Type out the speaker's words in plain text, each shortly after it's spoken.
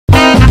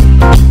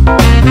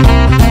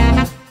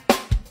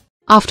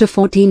After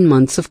 14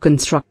 months of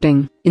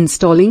constructing,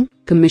 installing,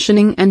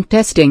 commissioning and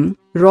testing,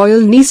 Royal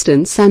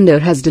Niestern Sander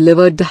has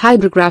delivered the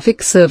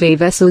hydrographic survey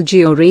vessel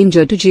Geo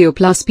Ranger to Geo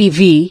Plus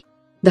BV.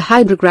 The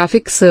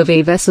hydrographic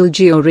survey vessel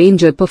Geo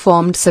Ranger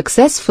performed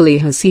successfully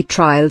her sea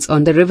trials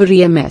on the River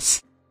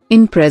EMS.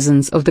 In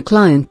presence of the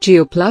client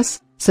Geo Plus,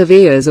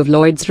 surveyors of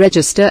Lloyd's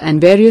register and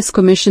various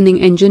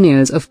commissioning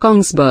engineers of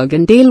Kongsberg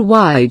and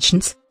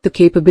Alewijnse, the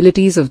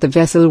capabilities of the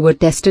vessel were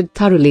tested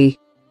thoroughly.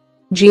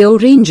 Geo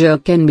Ranger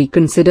can be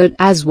considered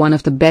as one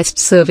of the best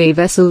survey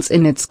vessels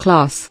in its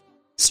class.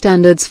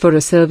 Standards for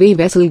a survey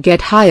vessel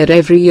get higher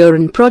every year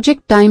and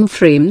project time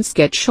frames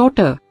get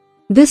shorter.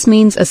 This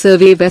means a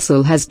survey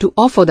vessel has to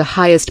offer the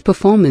highest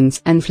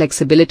performance and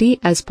flexibility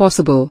as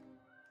possible.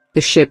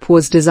 The ship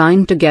was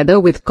designed together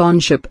with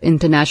Conoship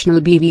International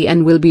BV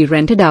and will be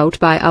rented out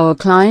by our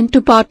client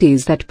to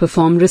parties that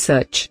perform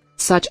research,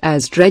 such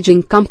as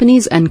dredging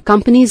companies and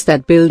companies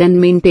that build and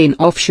maintain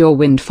offshore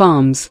wind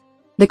farms.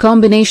 The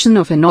combination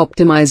of an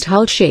optimized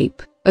hull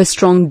shape, a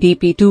strong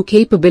DP2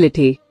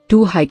 capability,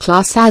 2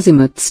 high-class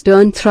Azimuth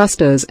stern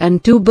thrusters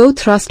and 2 bow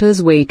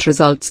thrusters weight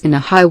results in a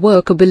high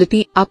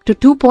workability up to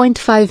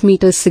 2.5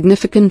 meters,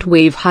 significant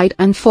wave height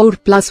and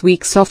 4+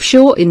 weeks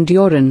offshore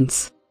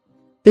endurance.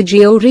 The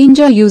Geo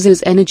Ranger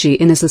uses energy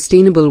in a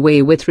sustainable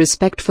way with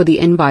respect for the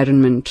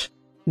environment.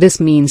 This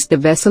means the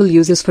vessel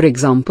uses, for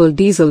example,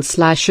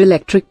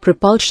 diesel/electric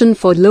propulsion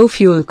for low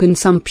fuel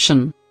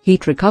consumption,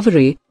 heat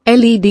recovery,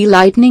 LED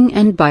lighting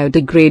and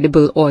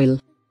biodegradable oil.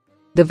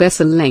 The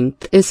vessel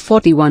length is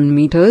 41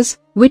 meters,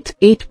 width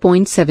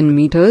 8.7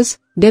 meters,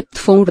 depth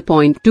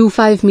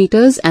 4.25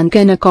 meters and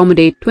can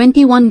accommodate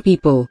 21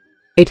 people.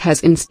 It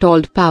has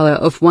installed power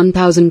of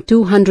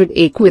 1200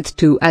 AH with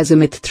 2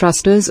 Azimuth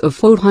thrusters of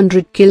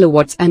 400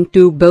 kilowatts and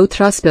 2 bow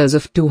thrusters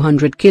of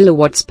 200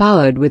 kilowatts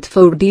powered with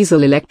 4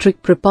 diesel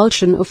electric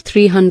propulsion of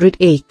 300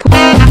 AH.